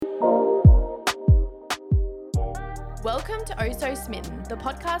Welcome to Oh So Smitten, the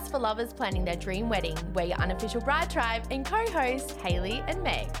podcast for lovers planning their dream wedding. We're your unofficial bride tribe and co-hosts Hayley and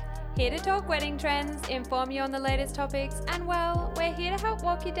Meg. Here to talk wedding trends, inform you on the latest topics, and well, we're here to help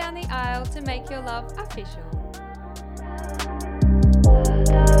walk you down the aisle to make your love official.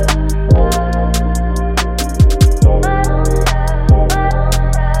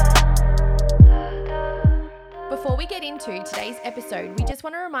 Before we get into today's episode, we just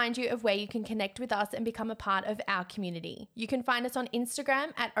want to remind you of where you can connect with us and become a part of our community. You can find us on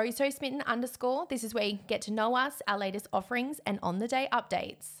Instagram at ohsosmitten_. This is where you get to know us, our latest offerings, and on-the-day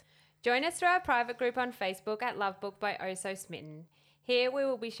updates. Join us through our private group on Facebook at Lovebook by Oh So Smitten. Here we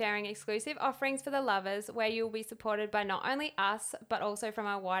will be sharing exclusive offerings for the lovers where you will be supported by not only us, but also from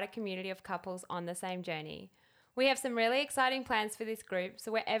our wider community of couples on the same journey. We have some really exciting plans for this group,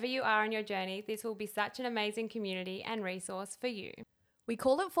 so wherever you are on your journey, this will be such an amazing community and resource for you. We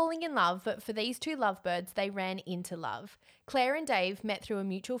call it falling in love, but for these two lovebirds, they ran into love. Claire and Dave met through a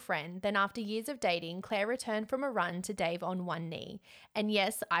mutual friend. Then after years of dating, Claire returned from a run to Dave on one knee. And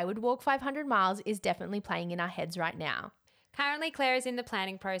yes, I Would Walk 500 Miles is definitely playing in our heads right now. Currently, Claire is in the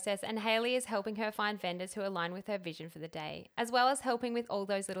planning process and Hayley is helping her find vendors who align with her vision for the day, as well as helping with all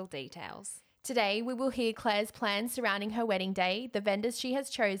those little details. Today, we will hear Claire's plans surrounding her wedding day, the vendors she has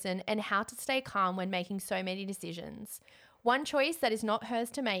chosen, and how to stay calm when making so many decisions. One choice that is not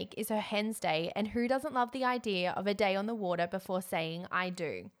hers to make is her hen's day, and who doesn't love the idea of a day on the water before saying, I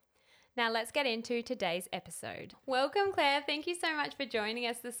do? Now let's get into today's episode. Welcome, Claire. Thank you so much for joining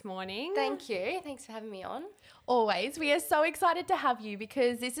us this morning. Thank you. Thanks for having me on. Always. We are so excited to have you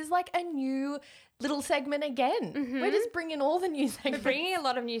because this is like a new little segment again. Mm-hmm. We're just bringing all the new segments. We're bringing a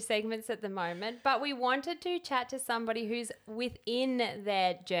lot of new segments at the moment, but we wanted to chat to somebody who's within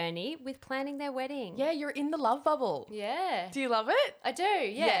their journey with planning their wedding. Yeah, you're in the love bubble. Yeah. Do you love it? I do,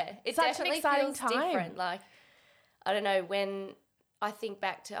 yeah. It Such an definitely exciting feels time. different. Like, I don't know, when I think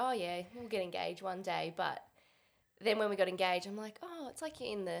back to, oh yeah, we'll get engaged one day, but then when we got engaged, I'm like, oh, it's like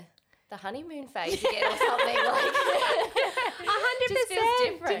you're in the honeymoon phase again or something. Like, 100%. just feels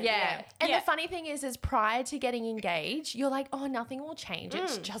different. Yeah. And Yeah. the funny thing is prior to getting engaged, you're like, oh, nothing will change.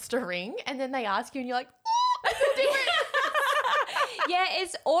 It's just a ring. And then they ask you and you're like, oh, that's a different. Yeah,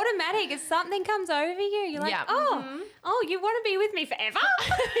 it's automatic. If something comes over you, you're like, Yeah. oh, you want to be with me forever?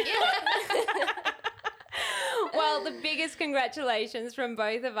 Well, the biggest congratulations from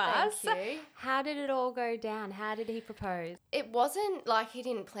both of us. Thank you. How did it all go down? How did he propose? It wasn't like he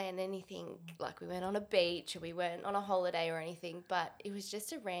didn't plan anything, like we went on a beach or we went on a holiday or anything, but it was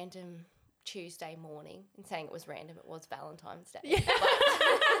just a random Tuesday morning. And saying it was random, it was Valentine's Day. Yeah.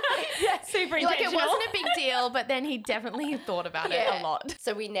 Super Like it intentional. wasn't a big deal, but then he definitely thought about it a lot.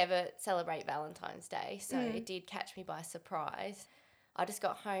 So we never celebrate Valentine's Day, so it did catch me by surprise. I just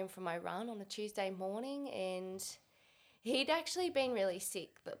got home from my run on a Tuesday morning and he'd actually been really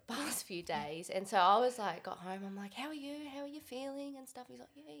sick the past few days. And so I was like, got home, I'm like, how are you? How are you feeling and stuff? He's like,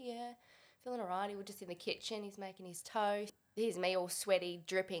 yeah, feeling all right. He was just in the kitchen. He's making his toast. Here's me all sweaty,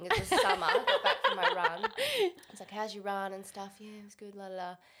 dripping. It was summer. Got back from my run. I was like, how's your run and stuff? Yeah, it was good, la, la,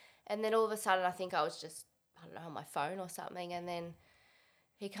 la. And then all of a sudden, I think I was just, I don't know, on my phone or something. And then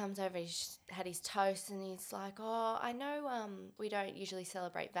he comes over, he's had his toast and he's like, oh, I know we don't usually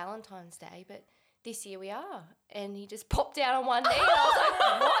celebrate Valentine's Day, but this year we are. And he just popped down on one knee and I was like,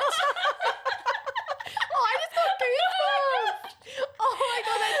 what? Oh, I just got goosebumps. Oh my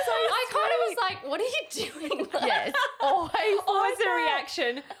God, that's so I kind of was sweet. like, what are you doing? Like, Yes, always. Always like a that.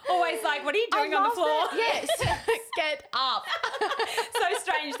 reaction. Always like, what are you doing I on the love floor? that. Yes, get up. So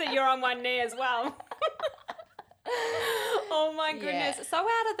strange that you're on one knee as well. Oh my goodness. Yeah. So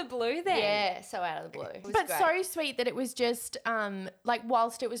out of the blue then. Yeah, so out of the blue. It was But great. so sweet that it was just like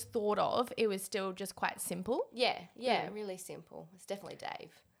whilst it was thought of, it was still just quite simple. Yeah, really simple. It's definitely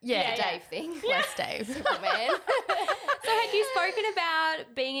Dave. Yeah, It's a Dave thing. Bless Dave. Simple man. So had you spoken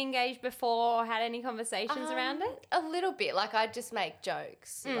about being engaged before or had any conversations around it? A little bit. Like, I'd just make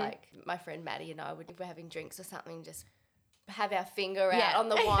jokes. Like, my friend Maddie and I would, if we're having drinks or something, just have our finger out on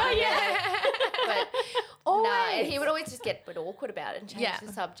the wine. But Always. and he would always just get a bit awkward about it and change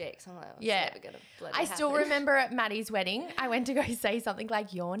the subject. So I'm like, oh, it's never going to bloody I still happen. remember at Maddie's wedding, I went to go say something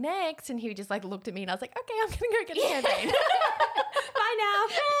like, you're next. And he just like looked at me and I was like, okay, I'm going to go get a champagne. Bye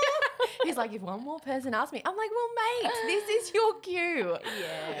now. He's like, if one more person asks me, I'm like, well, mate, this is your cue.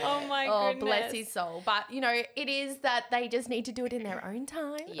 Yeah. Oh my Oh, goodness. bless his soul. But, you know, it is that they just need to do it in their own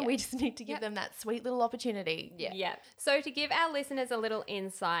time. Yeah. And we just need to give them that sweet little opportunity. Yeah. Yeah. So to give our listeners a little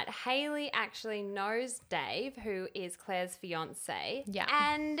insight, Hayley actually knows Dave, who is Claire's fiance. Yeah.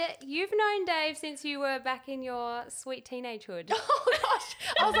 And you've known Dave since you were back in your sweet teenagehood. Oh, gosh.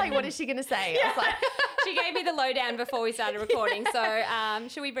 I was like, what is she going to say? I was like, She gave me the lowdown before we started recording. So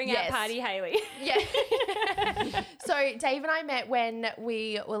should we bring out Party Hayley? Yeah. So Dave and I met when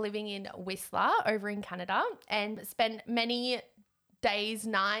we were living in Whistler over in Canada and spent many days,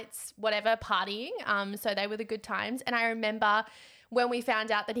 nights, whatever, partying. So they were the good times. And I remember when we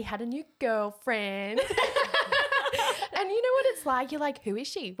found out that he had a new girlfriend. And you know what it's like? You're like, who is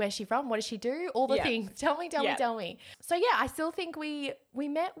she? Where's she from? What does she do? All the things. Tell me. So yeah, I still think we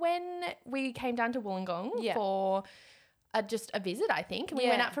met when we came down to Wollongong for just a visit, I think. And we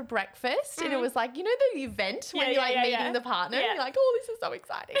went out for breakfast and it was like, you know, the event when you're meeting the partner and you're like, oh, this is so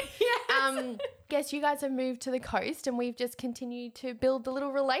exciting. Guess you guys have moved to the coast and we've just continued to build the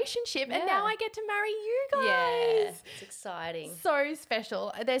little relationship and now I get to marry you guys. Yeah, it's exciting. So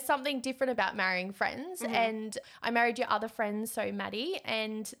special. There's something different about marrying friends and I married your other friends, so Maddie,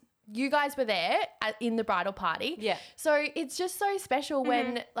 and you guys were there in the bridal party. Yeah. So it's just so special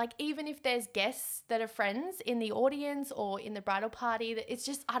when, like, even if there's guests that are friends in the audience or in the bridal party, that it's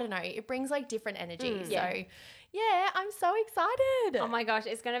just, I don't know, it brings like different energy. So yeah, I'm so excited. Oh my gosh,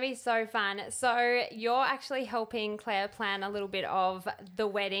 it's going to be so fun. So you're actually helping Claire plan a little bit of the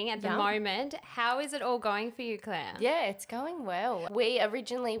wedding at the moment. How is it all going for you, Claire? Yeah, it's going well. We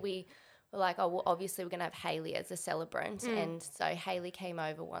were like, oh, well, obviously we're going to have Hayley as a celebrant. And so Hayley came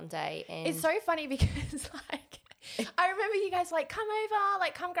over one day and... It's so funny because like... I remember you guys like, come over,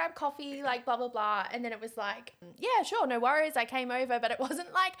 like come grab coffee, like blah, blah, blah. And then it was like, yeah, sure, no worries. I came over, but it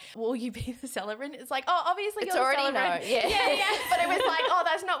wasn't like, will you be the celebrant? It's like, oh, obviously it's you're already the celebrant. No. Yeah. But it was like, oh,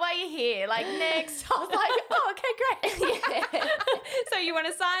 that's not why you're here. Like next. I was like, oh, okay, great. So you want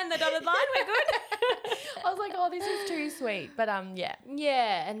to sign the dotted line? We're good. I was like, oh, this is too sweet. But yeah.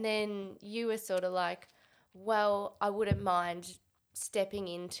 Yeah. And then you were sort of like, well, I wouldn't mind stepping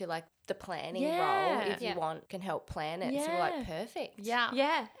into like the planning role if you want, can help plan it. So we're like, perfect.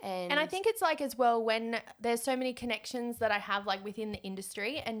 Yeah. And I think it's like as well when there's so many connections that I have like within the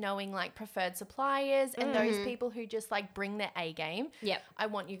industry and knowing like preferred suppliers and those people who just like bring their A game. Yep. I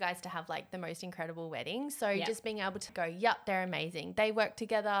want you guys to have like the most incredible wedding. So just being able to go, they're amazing. They work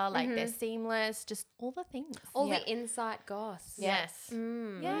together, like they're seamless, just all the things. All the insight goss. Yes.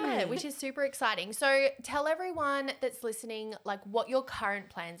 Yeah, which is super exciting. So tell everyone that's listening like what your current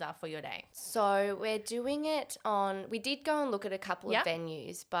plans are for your day. So we're doing it we did go and look at a couple of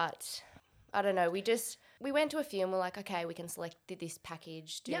venues, but I don't know, we went to a few and we're like, okay, we can select this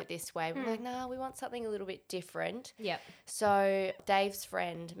package, do it this way. We're like, nah, we want something a little bit different. Yep. So Dave's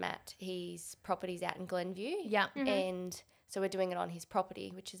friend, Matt, his property's out in Glenview. Yeah. And so we're doing it on his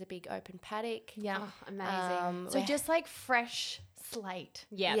property, which is a big open paddock. Yeah. Oh, amazing. So just like fresh slate.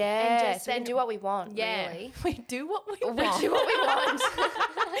 Yeah. Yeah. And just so we do what we want, really. We do what we want. We do what we want.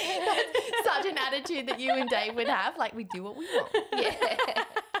 That's such an attitude that you and Dave would have. Like, we do what we want. Yeah.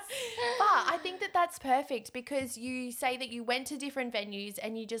 But I think that that's perfect because you say that you went to different venues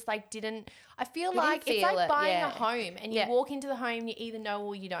and you just like I feel like it's like buying a home and you walk into the home, you either know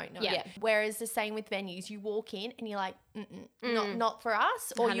or you don't know. Yeah. Whereas the same with venues, you walk in and you're like, not for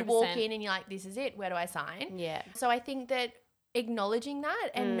us. Or you 100%. walk in and you're like, this is it. Where do I sign? Yeah. So I think that acknowledging that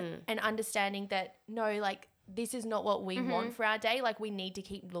and understanding that, no, like this is not what we want for our day. Like we need to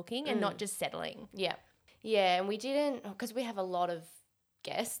keep looking and not just settling. Yeah. Yeah. And we didn't, because we have a lot of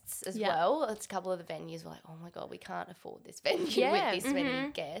guests as well. It's a couple of the venues were like, oh my God, we can't afford this venue with this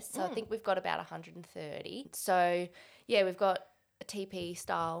many guests. So I think we've got about 130. So yeah, we've got a TP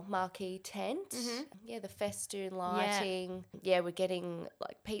style marquee tent. Yeah, the festoon lighting. Yeah, we're getting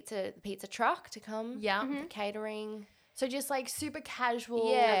like pizza truck to come. Yeah. The catering. So just like super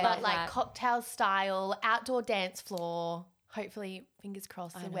casual, Yeah, but like like cocktail style, outdoor dance floor. Hopefully, fingers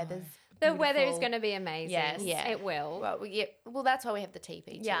crossed, the weather's The weather is beautiful. going to be amazing. Yes. Yeah. It will. Well, that's why we have the TP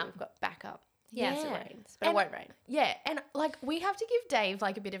too. Yeah. We've got backup. Yeah. Yes, it rains, but And- it won't rain. Yeah, and like we have to give Dave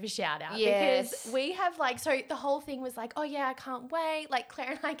like a bit of a shout out Yes. because we have like, so the whole thing was like, oh yeah, I can't wait. Like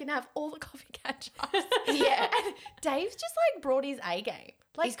Claire and I can have all the coffee catch-ups. Yeah. And Dave's just like brought his A game.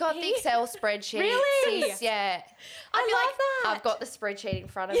 Like He's got the Excel spreadsheet. Really? Yeah. I love that. I've got the spreadsheet in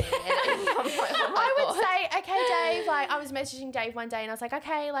front of me. And I'm like, oh my I would God. say, okay, Dave, like I was messaging Dave one day and I was like,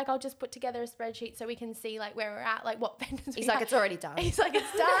 okay, like I'll just put together a spreadsheet so we can see like where we're at, like what vendors He's we like, have. it's already done. He's like,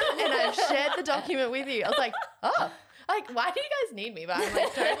 it's done. And I've shared the document with you. I was like, oh, like, why do you guys need me? But I'm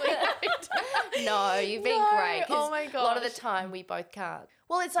like, totally happy to. No, you've been No, great. 'cause oh my A lot of the gosh. time we both can't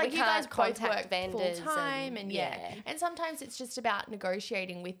Well, it's like we you guys can't both contact work vendors full time and yeah. And sometimes it's just about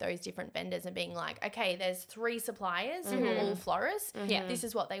negotiating with those different vendors and being like, okay, there's 3 suppliers who are all florists. Yeah. This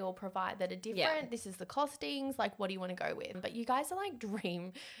is what they all provide that are different. Yeah. This is the costings. Like, what do you want to go with? But you guys are like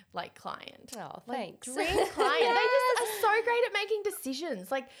dream like client. Oh, Like, thanks. dream client. They just are so great at making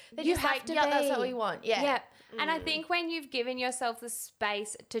decisions. Like they're You just have like, to yeah, that's what be. we want. Yeah. Yeah. And I think when you've given yourself the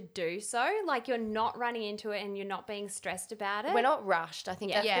space to do so, like you're not running into it and you're not being stressed about it. We're not rushed. I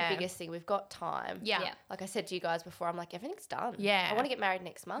think that's Yeah. the biggest thing. We've got time. Yeah. Yeah. Like I said to you guys before, I'm like, everything's done. Yeah. I want to get married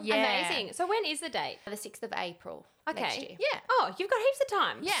next month. Yeah. Amazing. So when is the date? The 6th of April Okay. next year. Yeah. Oh, you've got heaps of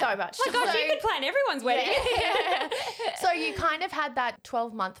time. Yeah. So much. Oh my gosh, So- you could plan everyone's wedding. Yeah. So you kind of had that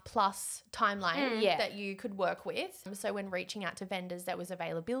 12-month plus timeline Yeah. that you could work with. So when reaching out to vendors, there was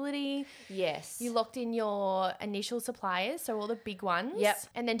availability. Yes. You locked in your initial suppliers, so all the big ones. Yep.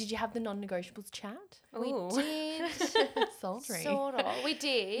 And then did you have the non-negotiables chat? We Ooh. did. Sultry. Sort of. We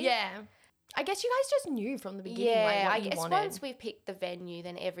did. Yeah. I guess you guys just knew from the beginning Yeah. like, what I you guess wanted. once we picked the venue,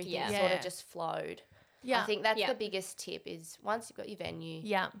 then everything Yeah. sort Yeah. of just flowed. yeah. I think that's Yeah. the biggest tip is once you've got your venue,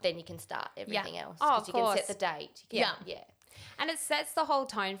 Yeah. then you can start everything else. Oh, Because of you can set course. the date. You Yeah. can, yeah. And it sets the whole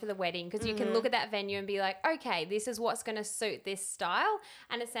tone for the wedding because you can look at that venue and be like, okay, this is what's going to suit this style.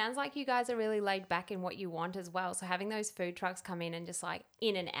 And it sounds like you guys are really laid back in what you want as well. So having those food trucks come in and just like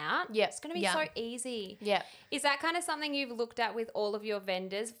in and out, Yep. it's going to be Yeah. so easy. Yeah. Is that kind of something you've looked at with all of your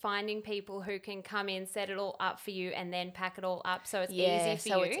vendors, finding people who can come in, set it all up for you and then pack it all up so it's Yeah. easy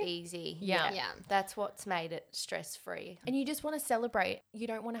for So you? it's easy. Yeah. Yeah. That's what's made it stress free. And you just want to celebrate. You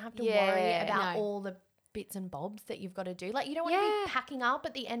don't want to have to Yeah. worry about No. all the bits and bobs that you've got to do. Like you don't want to Yeah. be packing up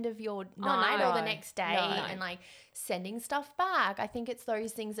at the end of your night no. or the next day No. and like sending stuff back. I think it's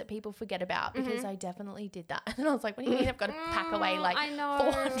those things that people forget about because I definitely did that. And I was like, what do you mean I've got to pack away like I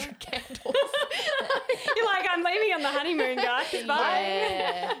know. 400 candles? You're like, I'm leaving on the honeymoon, guys. Bye.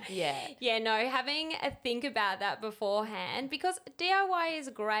 Yeah. Yeah. Yeah, no, having a think about that beforehand because DIY is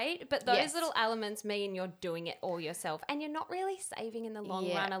great, but those Yes. little elements mean you're doing it all yourself and you're not really saving in the long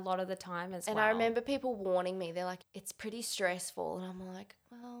Yeah. run a lot of the time as And well. I remember people warning me, they're like, it's pretty stressful. And I'm like,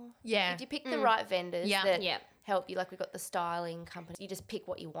 well, Yeah. if you pick the right vendors Yeah. that Yeah. help you, like we've got the styling company, you just pick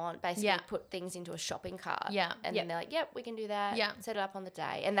what you want, basically Yeah. put things into a shopping cart. Yeah. And Yep. then they're like, yep, we can do that. Yeah. Set it up on the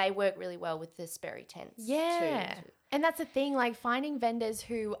day. And they work really well with the Sperry tents Yeah. too. And that's the thing, like finding vendors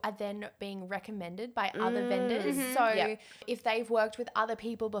who are then being recommended by other vendors. So Yep. if they've worked with other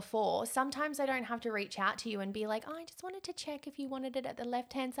people before, sometimes they don't have to reach out to you and be like, oh, I just wanted to check if you wanted it at the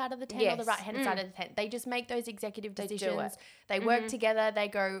left-hand side of the tent or the Yes. right-hand side of the tent. They just make those executive They do decisions. it. They work together. They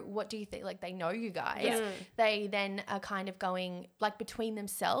go, what do you think? Like they know you guys. They then are kind of going like between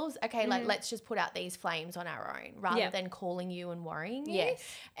themselves, okay, like let's just put out these flames on our own rather Yep. than calling you and worrying you. Yes.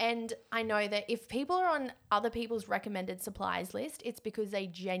 And I know that if people are on other people's recommended supplies list, it's because they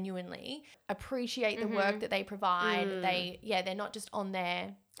genuinely appreciate the work that they provide. They're not just on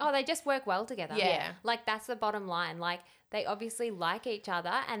there. Oh, they just work well together. Yeah. Like that's the bottom line. Like they obviously like each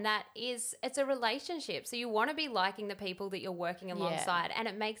other and it's a relationship. So you want to be liking the people that you're working alongside and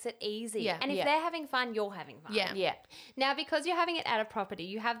it makes it easy. Yeah. And if Yeah. they're having fun, you're having fun. Yeah. Yeah. Now, because you're having it at a property,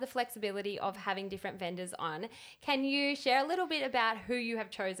 you have the flexibility of having different vendors on. Can you share a little bit about who you have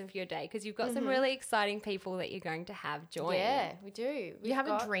chosen for your day? Because you've got some really exciting people that you're going to have join. Yeah, we do. You have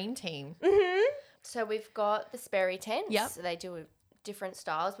a dream team. So we've got the Sperry tents. Yep. So they do different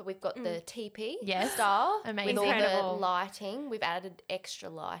styles, but we've got the TP Yes. style Amazing. with all Incredible. the lighting. We've added extra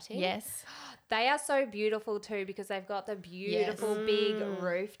lighting. Yes. They are so beautiful too because they've got the beautiful big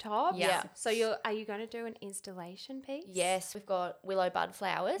rooftops. Yeah. So are you going to do an installation piece? Yes, we've got willow bud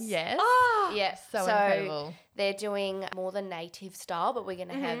flowers. Yes. Oh, Yeah. So incredible. They're doing more the native style, but we're going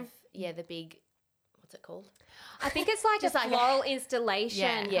to have, the big, what's it called? I think it's like Just a like a- floral installation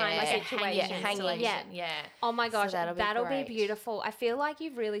Yeah. kind Yeah. of Like a situation. hanging installation. Yeah. Yeah. Oh my gosh, that'll that'll be be great. beautiful. I feel like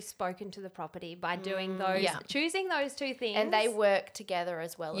you've really spoken to the property by doing those, Yeah. choosing those two things. And they work together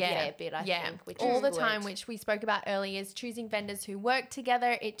as well Yeah. a fair bit, I think. Which all is the good. time, which we spoke about earlier, is choosing vendors who work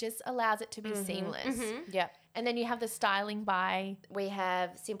together. It just allows it to be seamless. Yep. And then you have the styling by We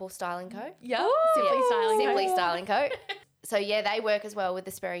have Simple Styling Co. yeah, Ooh. Simply Yeah. Styling. Simply Co. Styling Co. So yeah, they work as well with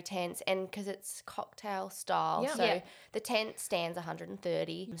the Sperry tents, and because it's cocktail style, Yeah. so Yeah. the tent stands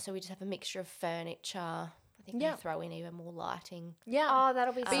 130. So we just have a mixture of furniture. I think Yeah. we throw in even more lighting. Yeah. Oh,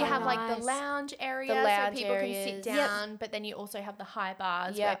 that'll be But so you have like nice. the lounge area lounge so people can areas. sit down, but then you also have the high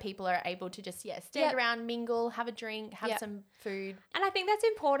bars Yep. where people are able to just stand Yep. around, mingle, have a drink, have Yep. some food. And I think that's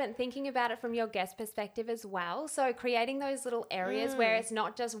important thinking about it from your guest perspective as well. So creating those little areas where it's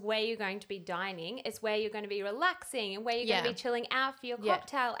not just where you're going to be dining, it's where you're going to be relaxing and where you're going Yeah. to be chilling out for your Yeah.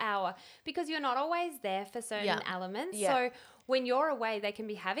 cocktail hour because you're not always there for certain Yeah. elements. Yeah. So when you're away, they can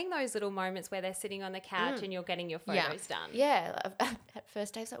be having those little moments where they're sitting on the couch and you're getting your photos done. Yeah. At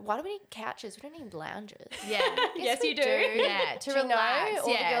first, Dave's like, why do we need couches? We don't need lounges. Yeah. Yes, you do. Yeah, to Do you relax. know? All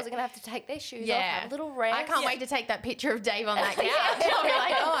the girls are going to have to take their shoes off, have a little rest. I can't wait to take that picture of Dave on that couch. I'll be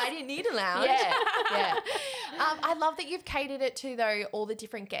like, oh, I didn't need a lounge. Yeah. I love that you've catered it to, though, all the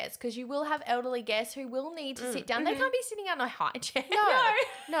different guests, because you will have elderly guests who will need to sit down. They can't be sitting on a high chair.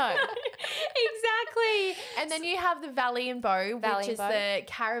 No. Exactly. And then you have the Valley and Bow, Valley which and is Bow. the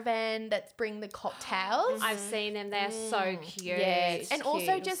caravan that's bring the cocktails. I've seen them. They're so cute. Yeah, it's And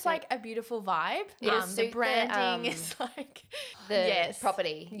also cute. just So- like a beautiful vibe. It'll The suit the, branding is like the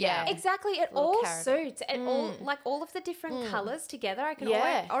property. Yeah. Exactly. It Little all caravan. suits. It all of the different colours together. I can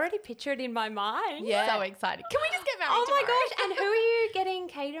Yeah. already picture it in my mind. Yeah. So excited. Can we just get married Oh my tomorrow? gosh. And who are you getting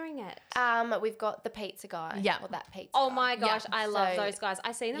catering it? We've got the pizza guy. Yeah. Or that pizza Oh guy. my gosh, I love So- those guys.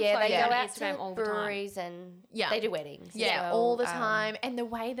 I see them Yeah, they floating go on out Instagram to all the time. breweries and Yeah. they do weddings. as Yeah, well. all the time. And the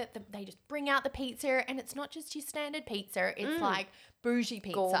way that they just bring out the pizza, and it's not just your standard pizza, it's like bougie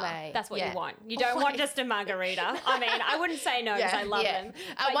pizza. Gourmet. That's what Yeah. you want. You don't want just a margarita. I mean, I wouldn't say no because I love Yeah. them.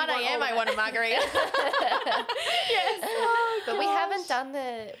 At but 1 you want a.m. all I of want a it. margarita. But we haven't done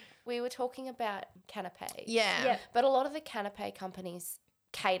we were talking about canapes. Yeah. Yep. But a lot of the canapé companies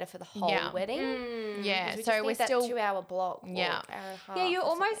cater for the whole Yeah. wedding. Yeah, We so just we're need that still 2-hour block. Or Yeah. hour and a half Yeah, you or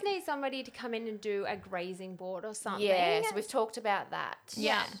almost something. need somebody to come in and do a grazing board or something. Yeah, so we've talked about that.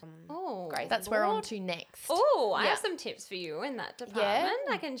 Yeah. Oh, Grazing That's where we're on board. to next. Oh, I Yeah. have some tips for you in that department.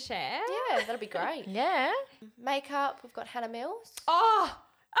 I can share. Yeah, that'll be great. Yeah. Makeup, we've got Hannah Mills. Oh,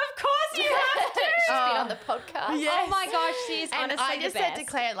 of course you have to. She's been on the podcast. Oh my gosh, she is And honestly I just the said best. to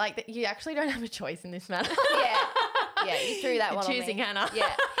Claire, like, that you actually don't have a choice in this matter. Yeah. Yeah, you threw that You're one choosing on me. Hannah.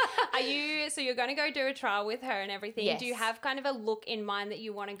 Yeah. So you're going to go do a trial with her and everything. Yes. Do you have kind of a look in mind that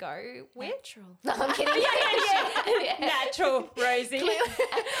you want to go with? Natural. No, I'm kidding. Yeah. Natural, Rosie.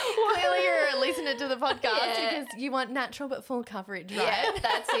 Clearly you're a listener to the podcast Yeah. because you want natural but full coverage, right? Yeah,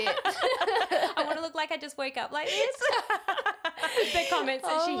 that's it. I want to look like I just woke up like this. The comments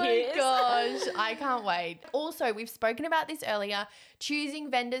that she Oh my hears. gosh, I can't wait. Also, we've spoken about this earlier, choosing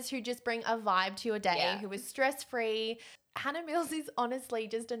vendors who just bring a vibe to your day, Yeah. who is stress-free. Hannah Mills is honestly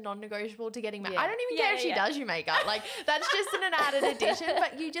just a non-negotiable to getting married. Yeah. I don't even Yeah, care if she yeah. does your makeup. Like, that's just an added addition,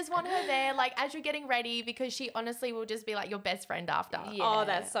 but you just want her there, like, as you're getting ready, because she honestly will just be like your best friend after. Yeah. Oh,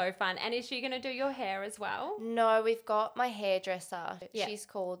 that's so fun. And is she going to do your hair as well? No, we've got my hairdresser. Yeah. She's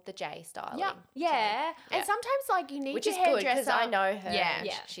called the J Styling. Yeah. Yeah. And sometimes, like, you need Which your is good because hairdresser. I know her. Yeah. and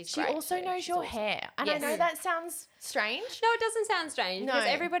Yeah. She's She great also too. knows She's your awesome. hair. And Yes. I know that sounds strange. No, it doesn't sound strange No. because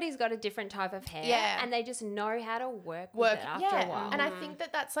everybody's got a different type of hair. Yeah. And they just know how to work with it after a while. And I think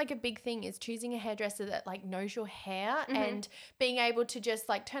that that's like a big thing is choosing a hairdresser that like knows your hair and being able to just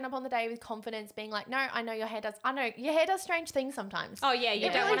like turn up on the day with confidence, being like, no, I know your hair does. I know your hair does strange things sometimes. Oh, yeah, you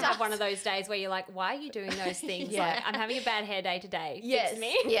It don't really want to have does. one of those days where you're like, why are you doing those things? Yeah. Like, I'm having a bad hair day today. Yes. Fix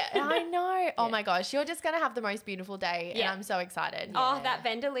me. Yeah. I know. Oh my gosh, you're just gonna have the most beautiful day, Yeah. and I'm so excited. Oh, that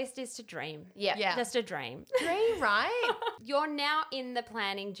vendor list is to dream. Yeah. Yeah. Just a dream. Dream, right? You're now in the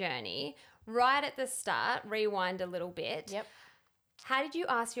planning journey. Right at the start, rewind a little bit. Yep. How did you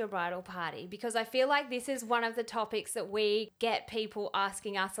ask your bridal party? Because I feel like this is one of the topics that we get people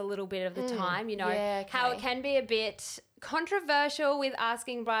asking us a little bit of the time, you know, yeah, how it okay. can be a bit controversial with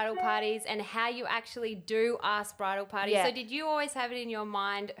asking bridal parties and how you actually do ask bridal parties. Yeah. So did you always have it in your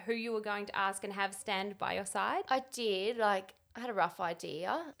mind who you were going to ask and have stand by your side? I did. Like, I had a rough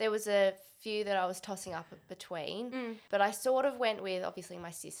idea. There was a few that I was tossing up between, but I sort of went with obviously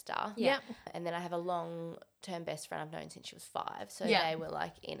my sister. Yeah. And then I have a long-term best friend I've known since she was 5, so Yeah. they were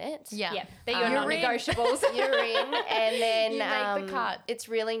like in it. Yeah. Yeah, they're your You're in. non-negotiables. You're in, and then You make the cut. It's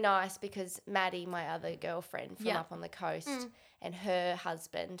really nice because Maddie, my other girlfriend from Yeah. up on the coast, and her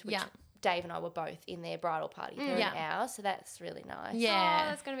husband, which Yeah. Dave and I were both in their bridal party. They're Yeah. in ours, so that's really nice. Oh, Yeah.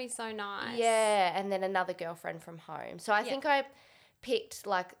 that's going to be so nice. Yeah, and then another girlfriend from home. So I think I picked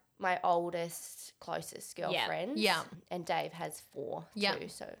like my oldest, closest girlfriends. Yeah. And Dave has 4 Yeah. too,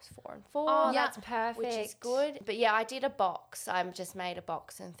 so it's 4 and 4. Oh, Yeah. that's perfect. Which is good. But yeah, I did a box. I just made a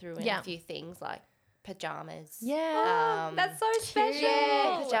box and threw in Yeah. a few things like pajamas. Yeah. That's so special.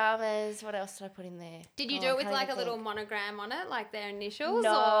 Yeah, pajamas. What else did I put in there? Did you Oh, do I it with can't like a even little think. monogram on it, like their initials?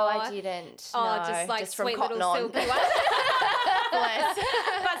 No, or... I didn't. Oh, no, just like from sweet Cotton little On. silky ones. Bless.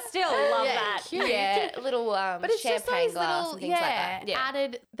 But still, love Yeah, that. cute. Yeah, little But it's just champagne those glass little, and things like that. Yeah.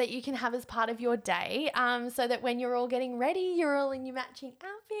 added that you can have as part of your day, so that when you're all getting ready, you're all in your matching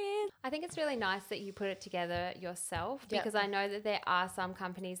outfits. I think it's really nice that you put it together yourself Yep. because I know that there are some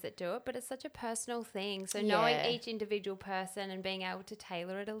companies that do it, but it's such a personal thing. So knowing Yeah. each individual person and being able to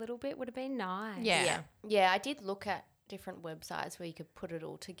tailor it a little bit would have been nice. Yeah. Yeah, I did look at different websites where you could put it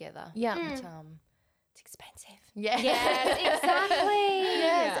all together. Yeah. But, it's expensive. Yeah. Yes, exactly.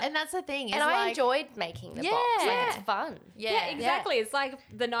 Yes, and that's the thing. And I enjoyed making the box. Like, it's fun. Yeah, exactly. It's like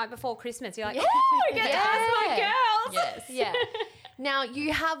the night before Christmas. You're like, Yeah. oh, I get to ask my girls. Yes. Yeah. Now,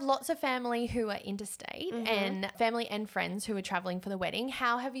 you have lots of family who are interstate and family and friends who are traveling for the wedding.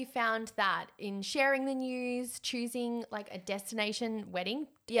 How have you found that in sharing the news, choosing like a destination wedding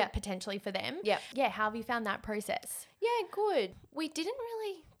potentially for them? Yeah. Yeah, how have you found that process? Yeah, good. We didn't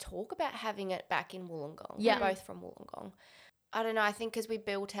really talk about having it back in Wollongong. Yeah. We're both from Wollongong. I don't know. I think because we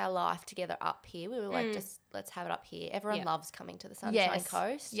built our life together up here, we were like, just let's have it up here. Everyone loves coming to the Sunshine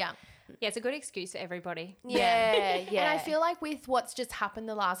Coast. Yeah. Yeah, it's a good excuse for everybody. Yeah, yeah. And I feel like with what's just happened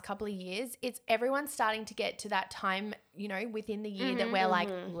the last couple of years, it's everyone's starting to get to that time, you know, within the year that we're like,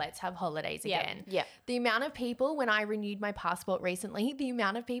 let's have holidays again. Yeah. The amount of people, when I renewed my passport recently, the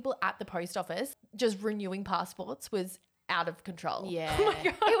amount of people at the post office just renewing passports was out of control. Yeah. Oh my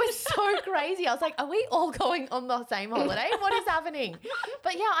God. It was so crazy. I was like, are we all going on the same holiday? What is happening?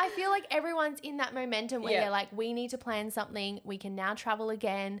 But yeah, I feel like everyone's in that momentum where they're like, we need to plan something. We can now travel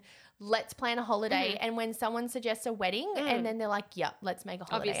again. Let's plan a holiday. And when someone suggests a wedding and then they're like, yeah, let's make a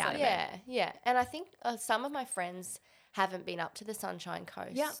holiday out of it. Yeah. And I think some of my friends haven't been up to the Sunshine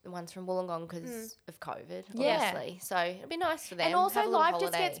Coast. Yeah. The ones from Wollongong because of COVID, Yeah. obviously. So it'd be nice for them. And also have a little life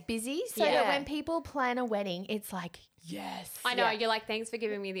just holiday. gets busy so Yeah. that when people plan a wedding, it's like, yes. I know. You're like, thanks for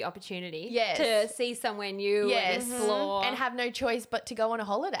giving me the opportunity Yes. to see somewhere new and explore. And have no choice but to go on a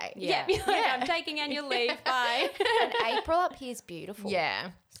holiday. Yeah. You're like, I'm taking annual leave. Bye. And April up here is beautiful. Yeah.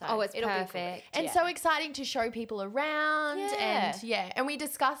 So Oh, it's it'll be perfect. good. And so exciting to show people around. And we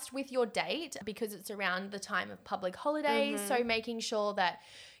discussed with your date because it's around the time of public holidays. So making sure that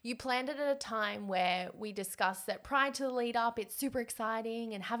you planned it at a time where we discussed that prior to the lead up, it's super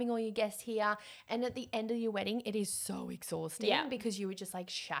exciting and having all your guests here. And at the end of your wedding, it is so exhausting because you were just like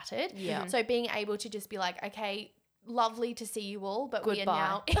shattered. Yeah. So being able to just be like, okay, lovely to see you all, but we are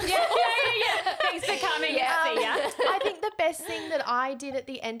now. Yeah. Thanks for coming. See ya. I think the best thing that I did at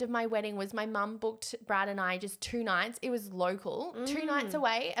the end of my wedding was my mum booked Brad and I just 2 nights. It was local, 2 nights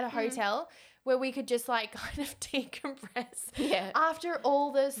away at a hotel where we could just like kind of decompress after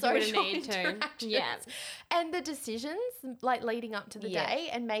all the social interactions and the decisions like leading up to the day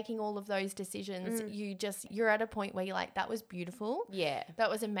and making all of those decisions. You're at a point where you're like, that was beautiful. Yeah. That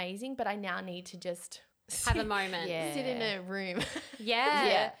was amazing, but I now need to just have a moment. Sit in a room.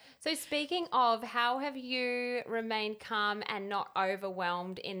 Yeah. So speaking of, how have you remained calm and not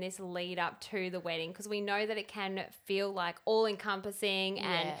overwhelmed in this lead up to the wedding? Because we know that it can feel like all encompassing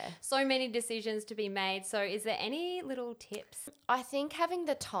and so many decisions to be made. So is there any little tips? I think having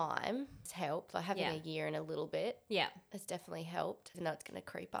the time has helped. Like having a year and a little bit has definitely helped. Even though it's going to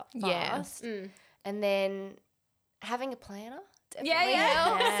creep up fast. And then having a planner. Definitely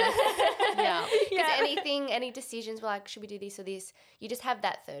helps. Because any decisions were like, should we do this or this? You just have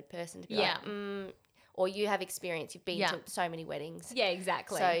that third person to be like, or you have experience. You've been to so many weddings. Yeah,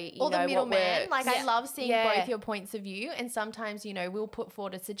 exactly. So you or know the middleman. what works. Like I love seeing both your points of view, and sometimes, you know, we'll put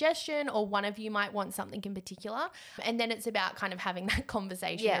forward a suggestion or one of you might want something in particular. And then it's about kind of having that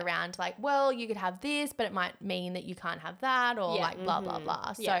conversation around like, well, you could have this, but it might mean that you can't have that or like blah, blah,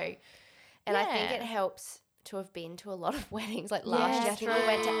 blah. So, and I think it helps to have been to a lot of weddings. Like last year, I think we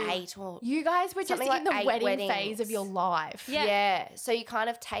went to 8 or you guys were just something in like the 8 wedding weddings. phase of your life. Yeah. So you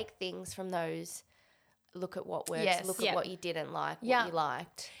kind of take things from those, look at what works, look at what you didn't like, what you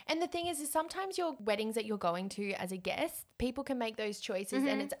liked. And the thing is sometimes your weddings that you're going to as a guest, people can make those choices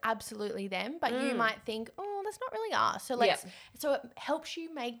and it's absolutely them, but you might think, oh, that's not really us. So so it helps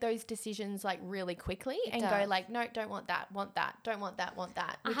you make those decisions like really quickly and go like, no, don't want that, don't want that, want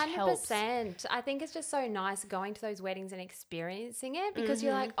that. Which 100%. helps. I think it's just so nice going to those weddings and experiencing it because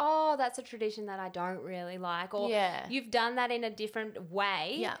you're like, oh, that's a tradition that I don't really like, or you've done that in a different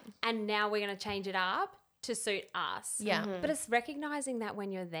way and now we're going to change it up to suit us. Yeah. But it's recognizing that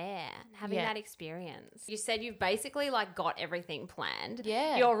when you're there, having that experience. You said you've basically like got everything planned.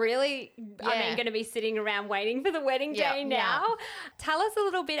 Yeah. You're really, going to be sitting around waiting for the wedding day now. Tell us a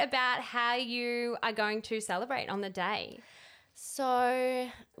little bit about how you are going to celebrate on the day. So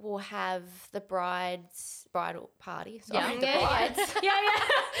we'll have the bridal party. Sorry, the Yeah. brides.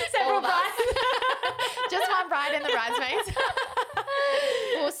 Several brides. Just one bride and the bridesmaids.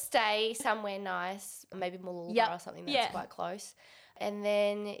 We'll stay somewhere nice, maybe Mooloolaba or something that's quite close. And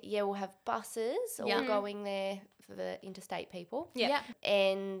then, we'll have buses all going there for the interstate people. Yeah.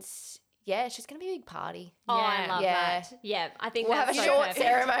 And, yeah, it's just going to be a big party. Oh, Yeah. I love Yeah. that. Yeah, I think We'll have a that's so short perfect.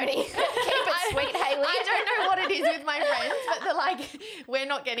 ceremony. Keep it sweet, Hayley. I don't know what it is with my friends, but they're like, we're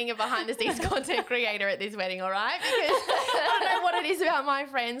not getting a behind the scenes content creator at this wedding, all right? Because I don't know what it is about my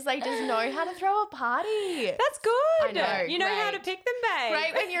friends. They just know how to throw a party. That's good. I know, You know how to great. pick them, babe.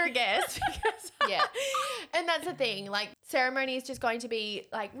 Great when you're a guest. because- Yeah. And that's the thing. Like, ceremony is just going to be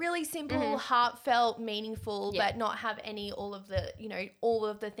like really simple, heartfelt, meaningful, Yeah. but not have all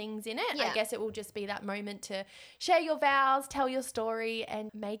of the things in it. I Yeah. guess it will just be that moment to share your vows, tell your story, and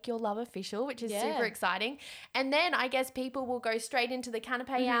make your love official, which is super Yeah. exciting. And then I guess people will go straight into the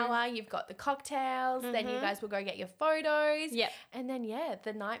canapé hour. You've got the cocktails. Then you guys will go get your photos. Yep. And then,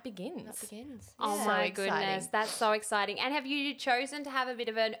 the night begins. That begins. Oh So my exciting. goodness, that's so exciting. And have you chosen to have a bit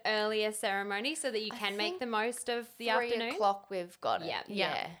of an earlier ceremony so that you can make think the most of the 3 afternoon? o'clock we've got it. Yeah.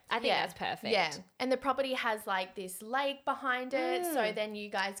 Yeah. I think that's perfect. Yeah, and the property has like this lake behind it, so then you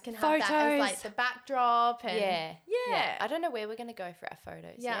guys can have that as Photos. like the backdrop. And Yeah. I don't know where we're going to go for our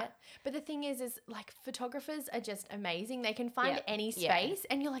photos yet. But the thing is like photographers are just amazing. They can find Yeah. any Yeah. space,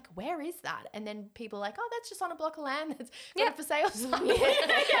 and you're like, where is that? And then people are like, oh, that's just on a block of land that's got it for sale.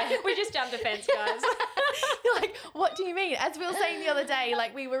 We just jumped a fence, guys. You're like, what do you mean? As we were saying the other day,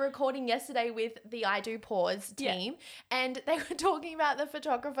 like we were recording yesterday with the I Do Pause team, and they were talking about the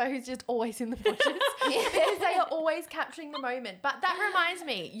photographer who's just always in the bushes. Because they are always capturing the moment. But that reminds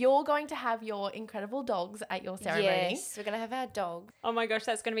me, you're going to have your incredible dogs at your ceremony. Yes, we're going to have our dog. Oh my gosh,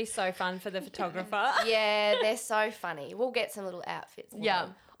 that's going to be so fun for the photographer. Yeah, they're so funny. We'll get some little outfits. for Yeah.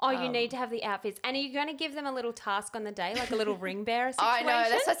 them. Oh, you need to have the outfits. And are you going to give them a little task on the day, like a little ring bearer situation? I know.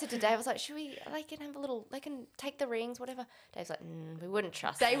 That's what I said to Dave. I was like, should we, they can have a little, they can take the rings, whatever. Dave's like, we wouldn't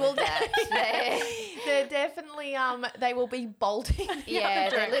trust They them will. with that. They're definitely. They will be bolting. The Yeah,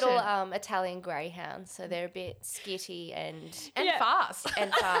 other they're little direction. Italian greyhounds, so they're a bit skitty and Yeah. fast.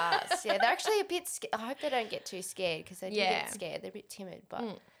 and fast. Yeah, they're actually a bit. I hope they don't get too scared because they do Yeah. get scared. They're a bit timid, but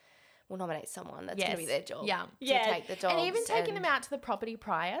we'll nominate someone. That's Yes. going to be their job. Yeah. to Yeah. take the dogs And even taking them out to the property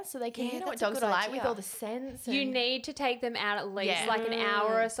prior, so they can Yeah, you know what that's a dogs good are like with idea. all the scents. You and- need to take them out at least Yeah. like an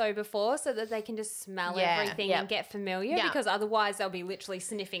hour or so before so that they can just smell Yeah. everything Yep. and get familiar Yeah. because otherwise they'll be literally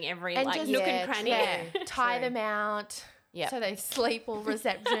sniffing every And like just- nook Yeah, and cranny. Yeah, True. tie True. them out. Yep. So they sleep all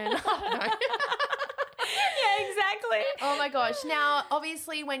reception. I don't know. Yeah, exactly. Oh my gosh. Now,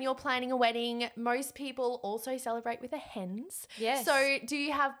 obviously, when you're planning a wedding, most people also celebrate with a hens. Yes. So, do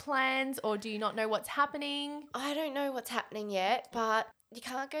you have plans or do you not know what's happening? I don't know what's happening yet, but you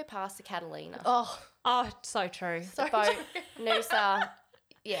can't go past the Catalina. Oh, Oh, so true. so The boat, Noosa.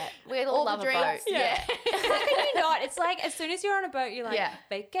 Yeah, we all All the love a drinks. boat. Yeah. How can you not? It's like as soon as you're on a boat, you're like, Yeah.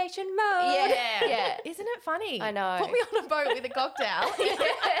 vacation mode. Yeah. Yeah. Isn't it funny? I know. Put me on a boat with a cocktail.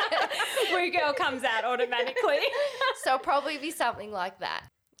 Woo girl comes out automatically. So it'll probably be something like that.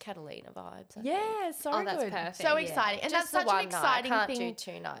 Catalina vibes. I think. Yeah, so Oh, that's good. perfect. So Yeah. exciting. And Just that's the such one an exciting night. I thing. can't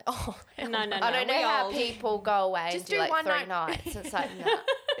do 2 nights. Oh, No. I don't know we how old. people go away Just and do do like one 3 night. nights. It's like, nah,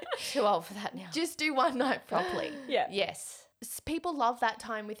 too old for that now. just do one night properly. Yeah. Yes. People love that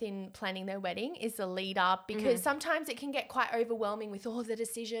time within planning their wedding is the lead up because sometimes it can get quite overwhelming with all the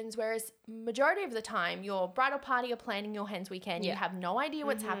decisions, whereas majority of the time your bridal party or planning your hens weekend, you have no idea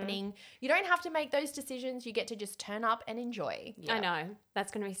what's happening. You don't have to make those decisions. You get to just turn up and enjoy. I know. That's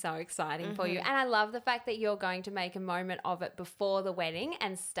going to be so exciting for you. And I love the fact that you're going to make a moment of it before the wedding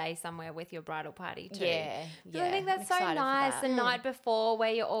and stay somewhere with your bridal party too. Yeah. So Yeah. I think that's I'm so excited for nice. that. The night before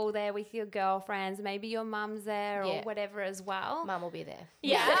where you're all there with your girlfriends, maybe your mum's there or Yeah. whatever as well. Mum will be there.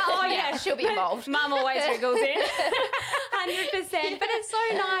 Yeah. Oh, yeah. She'll be involved. Mum always wriggles in. 100%. But it's so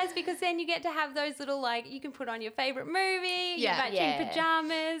nice because then you get to have those little, like, you can put on your favourite movie, your Yeah. matching Yeah.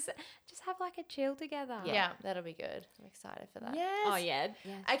 pajamas, just have like a chill together. Yeah. That'll be good. I'm excited for that. Yes. Oh, yeah.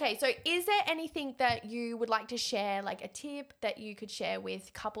 Okay, so is there anything that you would like to share, like a tip that you could share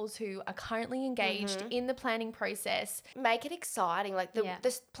with couples who are currently engaged in the planning process? Make it exciting. Like Yeah.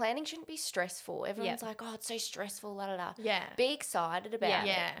 the planning shouldn't be stressful. Everyone's like, oh, it's so stressful, la la la. Yeah. Be excited about it.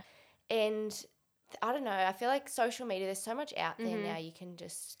 Yeah. And I don't know, I feel like social media, there's so much out there now. You can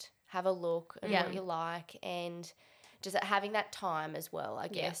just have a look at Yeah. what you like and just having that time as well, I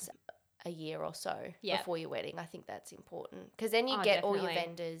guess, a year or so Yeah. before your wedding. I think that's important because then you Oh, get all your definitely.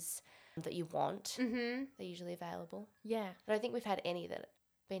 vendors that you want. Mm-hmm. They're usually available. Yeah. I don't think we've had any that have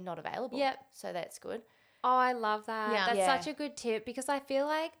been not available. Yep. So that's good. Oh, I love that. Yeah. That's Yeah. such a good tip because I feel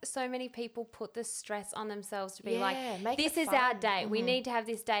like so many people put the stress on themselves to be Yeah, like, make this it is our fun. date. We need to have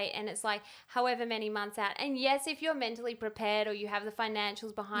this date. And it's like however many months out. And yes, if you're mentally prepared or you have the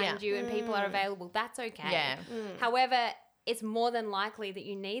financials behind you and people are available, that's okay. Yeah. However, it's more than likely that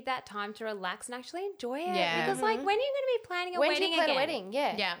you need that time to relax and actually enjoy it. Yeah. Because like, when are you going to be planning a When wedding do you plan again? a wedding?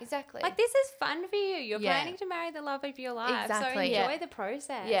 Yeah. Yeah. Exactly. Like, this is fun for you. You're Yeah. planning to marry the love of your life. Exactly. So enjoy Yeah. the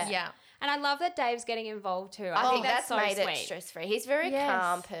process. Yeah. Yeah. And I love that Dave's getting involved too. I I think think that's so made sweet. it stress-free. He's a very Yes.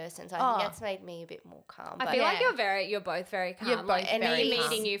 calm person, so I Oh. think that's made me a bit more calm. I But feel like Yeah. you're both very calm. You're both like, and very me calm.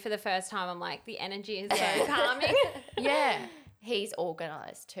 meeting you for the first time, I'm like, the energy is Yeah. so calming. Yeah. he's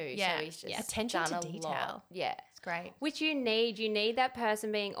organised too, Yeah. so he's just Yeah. Attention done to a detail. lot. Yeah. It's great. Which you need that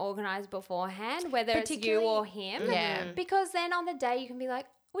person being organised beforehand, whether it's you Particularly- or him. Yeah. Because then on the day you can be like,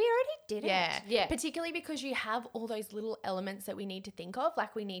 we already did Yeah. it. Yeah. Particularly because you have all those little elements that we need to think of.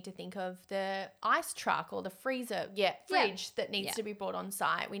 Like we need to think of the ice truck or the freezer, Yeah. fridge that needs Yeah. to be brought on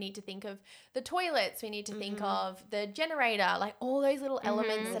site. We need to think of the toilets. We need to think of the generator, like all those little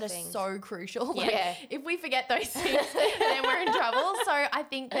elements that are Things. so crucial. Like, Yeah. if we forget those things, then we're in trouble. So I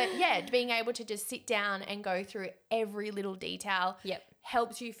think that, yeah, being able to just sit down and go through every little detail Yep.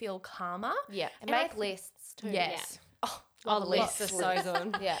 helps you feel calmer. Yeah. And And I make th- lists too. Yes. Oh, Oh, love a lists list. are so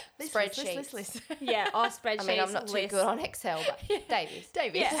good. Yeah. List, Spreadsheets. list. Yeah, spreadsheets. I mean, I'm not too lists. good on Excel, but Davies.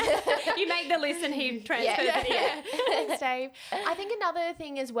 David. Yeah. You make the list and he transfers it. Yeah. Thanks, Dave. I think another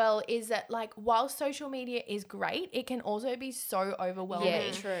thing as well is that, like, while social media is great, it can also be so overwhelming.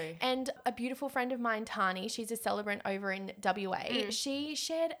 Yeah, true. And a beautiful friend of mine, Tani, she's a celebrant over in WA. She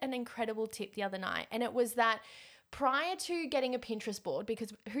shared an incredible tip the other night, and it was that prior to getting a Pinterest board,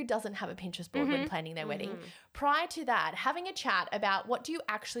 because who doesn't have a Pinterest board when planning their wedding, prior to that, having a chat about what do you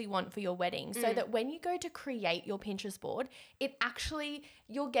actually want for your wedding, so that when you go to create your Pinterest board, it actually,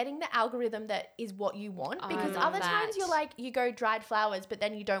 you're getting the algorithm that is what you want. Because love other times that. you're like, you go dried flowers, but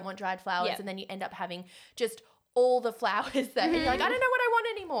then you don't want dried flowers, Yep. and then you end up having just all the flowers that and you're like, I don't know what I want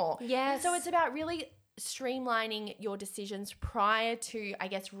anymore. Yes. So it's about really streamlining your decisions prior to, I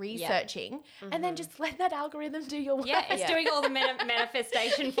guess, researching, and then just let that algorithm do your work. Yeah, it's doing all the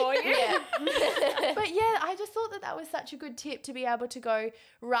manifestation for you. Yeah. But yeah, I just thought that was such a good tip to be able to go,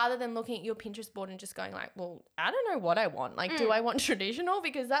 rather than looking at your Pinterest board and just going like, well, I don't know what I want. Like, do I want traditional?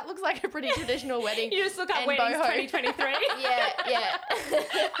 Because that looks like a pretty traditional wedding. You just look up and weddings boho. 2023. Yeah.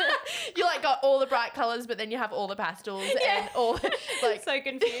 You like got all the bright colors, but then you have all the pastels and all like So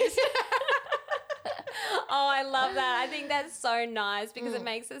confused. Oh, I love that. I think that's so nice because it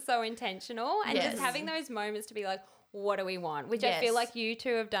makes it so intentional and Yes. just having those moments to be like, what do we want? Which I Yes. feel like you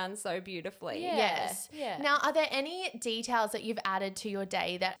two have done so beautifully. Yeah. Yes. Yeah. Now, are there any details that you've added to your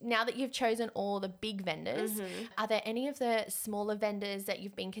day that now that you've chosen all the big vendors, are there any of the smaller vendors that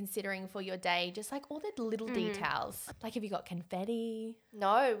you've been considering for your day? Just like all the little details. Like, have you got confetti?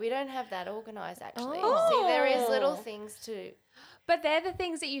 No, we don't have that organised actually. Oh. See, there is little things to. But they're the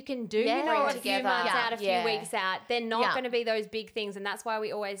things that you can do, Yeah. you know, Bring a few together. months Yeah. out, a few Yeah. weeks out. They're not Yeah. going to be those big things. And that's why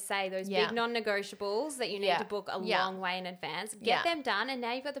we always say those Yeah. big non-negotiables that you need Yeah. to book a Yeah. long way in advance. Get Yeah. them done. And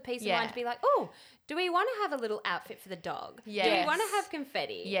now you've got the peace of Yeah. mind to be like, oh, do we want to have a little outfit for the dog? Do we Yes. want to have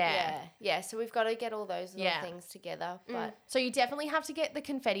confetti? Yeah. So we've got to get all those little Yeah. things together. But So you definitely have to get the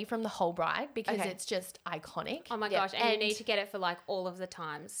confetti from the whole bride because Okay. it's just iconic. Oh my Yeah. gosh. And you And- need to get it for like all of the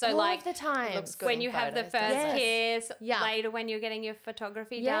times. So all like of the time. looks good. when in you have the photos, first doesn't it? kiss, Yeah. later when you're getting your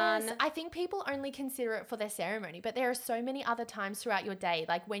photography Yes, done. I think people only consider it for their ceremony, but there are so many other times throughout your day.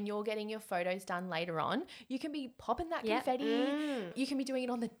 Like when you're getting your photos done later on, you can be popping that Yep. confetti. You can be doing it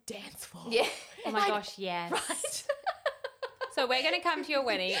on the dance floor. Yeah. Oh my Like, gosh, yes. Right? So we're going to come to your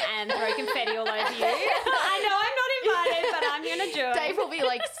wedding and throw confetti all over you. I know I'm not invited, but I'm going to do it. Dave will be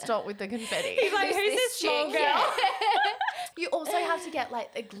like, stop with the confetti. He's like, who's this small chick? girl? Yeah. You also have to get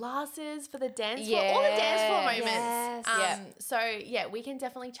like the glasses for the dance floor, all the dance floor Yes. moments. Yes. So yeah, we can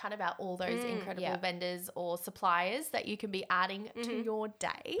definitely chat about all those incredible yeah. vendors or suppliers that you can be adding to your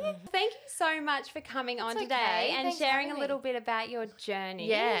day. Thank you so much for coming on It's today okay. and Thanks for sharing a having little me. bit about your journey.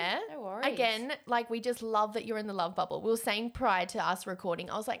 Yeah. No worries. Again, like we just love that you're in the love bubble. We were saying prior to us recording,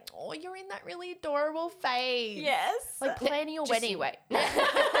 I was like, oh, you're in that really adorable phase. Yes. Like planning your Just wedding. you wait.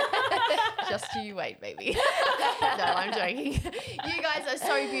 Just you wait, baby. No, I'm joking. You guys are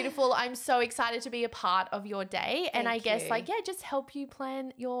so beautiful. I'm so excited to be a part of your day. And I Thank guess you. like, yeah, just help you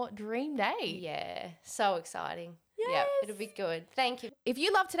plan your dream day. Yeah. So exciting. Yeah. It'll be good. Thank you. If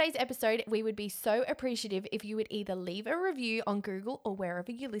you love today's episode, we would be so appreciative if you would either leave a review on Google or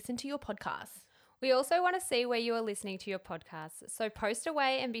wherever you listen to your podcasts. We also want to see where you are listening to your podcasts, so post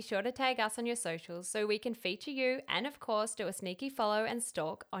away and be sure to tag us on your socials so we can feature you and, of course, do a sneaky follow and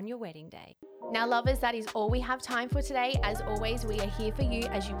stalk on your wedding day. Now, lovers, that is all we have time for today. As always, we are here for you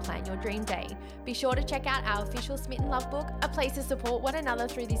as you plan your dream day. Be sure to check out our official Smitten Love book, a place to support one another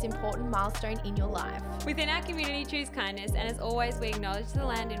through this important milestone in your life. Within our community, choose kindness, and as always, we acknowledge the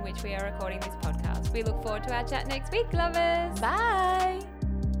land in which we are recording this podcast. We look forward to our chat next week, lovers. Bye.